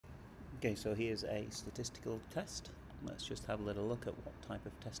Okay, so here's a statistical test. Let's just have a little look at what type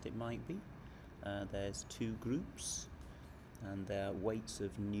of test it might be. There's two groups, and they're weights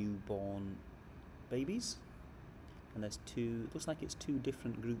of newborn babies. And there's two, looks like it's two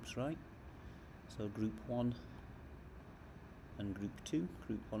different groups, right? So group 1 and group 2,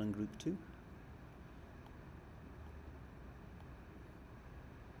 group 1 and group 2.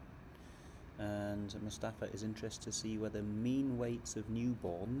 And Mustafa is interested to see whether mean weights of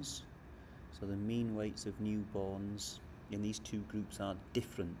newborns, so the mean weights of newborns in these two groups are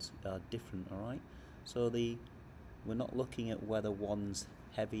different, alright? So we're not looking at whether one's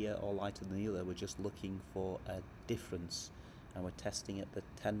heavier or lighter than the other, we're just looking for a difference, and we're testing at the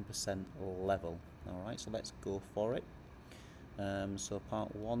 10% level, alright? So let's go for it. So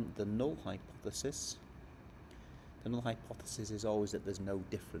part 1, the null hypothesis. The null hypothesis is always that there's no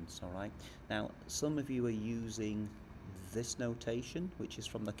difference, alright? Now, some of you are using this notation, which is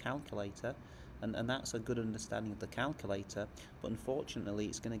from the calculator, and that's a good understanding of the calculator, but unfortunately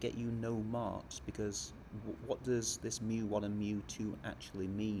it's going to get you no marks, because what does this mu1 and mu2 actually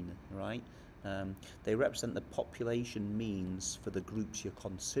mean, right? They represent the population means for the groups you're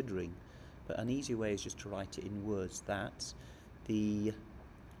considering, but an easy way is just to write it in words, that the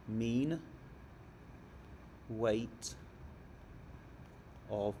mean weight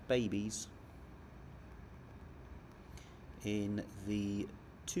of babies in the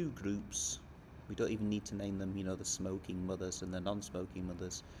two groups, we don't even need to name them, you know, the smoking mothers and the non-smoking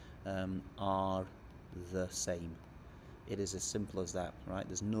mothers, are the same. It is as simple as that, right?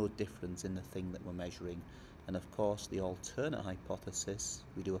 There's no difference in the thing that we're measuring. And of course the alternate hypothesis,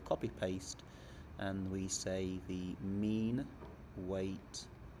 we do a copy paste and we say the mean weight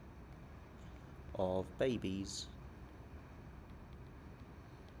of babies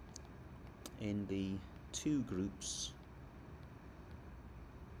in the two groups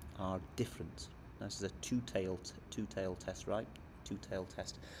are different. This is a two-tailed test, right? Two-tailed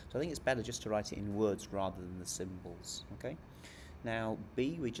test. So I think it's better just to write it in words rather than the symbols, okay? Now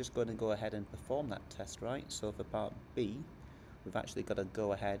B, we're just going to go ahead and perform that test, right? So for part B, we've actually got to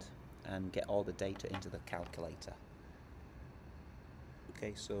go ahead and get all the data into the calculator.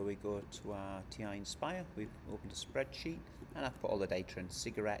 Okay, so we go to our TI Nspire, we've opened a spreadsheet, and I've put all the data in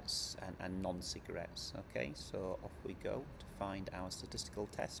cigarettes and non-cigarettes. Okay, so off we go to find our statistical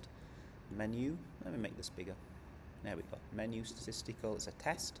test. Menu, let me make this bigger. There we go. Menu statistical, it's a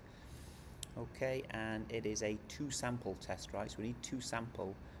test. Okay, and it is a two-sample test, right? So we need two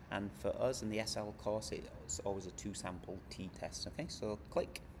sample, and for us in the SL course, it's always a two-sample t-test. Okay, so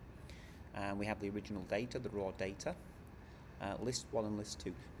click, and we have the original data, the raw data. List 1 and list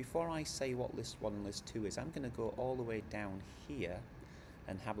 2. Before I say what list 1 and list 2 is, I'm going to go all the way down here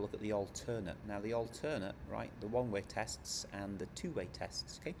and have a look at the alternate. Now the alternate, right, the one-way tests and the two-way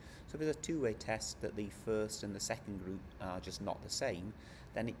tests, okay? So if there's a two-way test that the first and the second group are just not the same,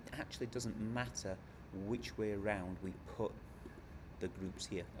 then it actually doesn't matter which way around we put the groups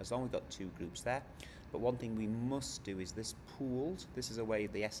here, as long as we've got two groups there. But one thing we must do is this pooled. This is a way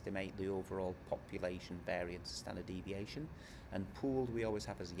they estimate the overall population variance, standard deviation, and pooled we always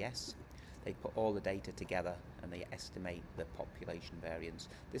have as yes. They put all the data together and they estimate the population variance.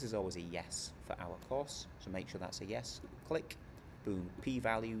 This is always a yes for our course, so make sure that's a yes. Click, boom,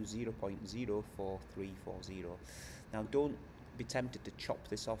 p-value 0.04340. Now don't be tempted to chop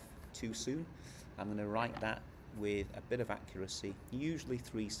this off too soon. I'm going to write that with a bit of accuracy, usually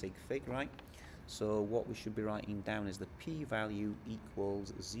 3 sig fig, right? So what we should be writing down is the p-value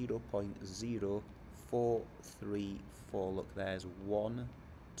equals 0.0434. Look, there's 1,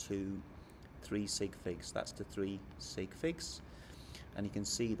 2, 3 sig figs. That's the 3 sig figs. And you can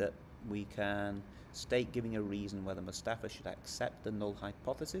see that we can state giving a reason whether Mustafa should accept the null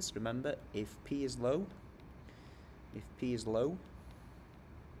hypothesis. Remember, if p is low,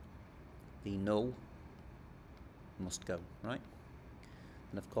 the null must go, right?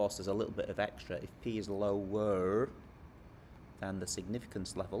 And of course there's a little bit of extra. If p is lower than the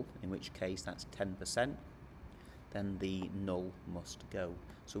significance level, in which case that's 10%, then the null must go.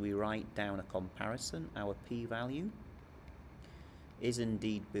 So we write down a comparison. Our p-value is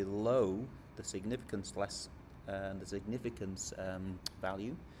indeed below the significance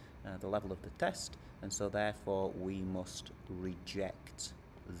value, the level of the test, and so therefore we must reject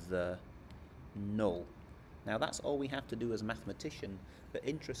the null. Now that's all we have to do as a mathematician, but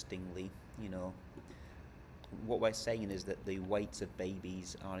interestingly, you know, what we're saying is that the weights of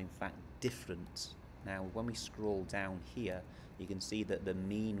babies are in fact different. Now when we scroll down here, you can see that the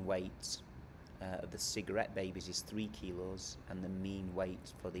mean weights of the cigarette babies is 3 kilos, and the mean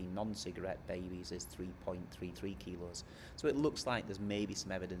weight for the non-cigarette babies is 3.33 kilos. So it looks like there's maybe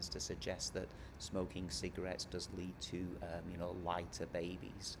some evidence to suggest that smoking cigarettes does lead to lighter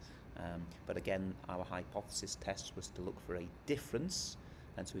babies. But again, our hypothesis test was to look for a difference,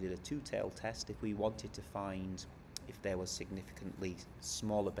 and so we did a two-tailed test. If we wanted to find if there was significantly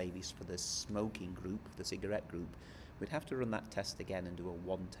smaller babies for the smoking group, the cigarette group, we'd have to run that test again and do a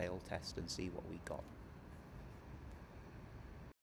one-tailed test and see what we got.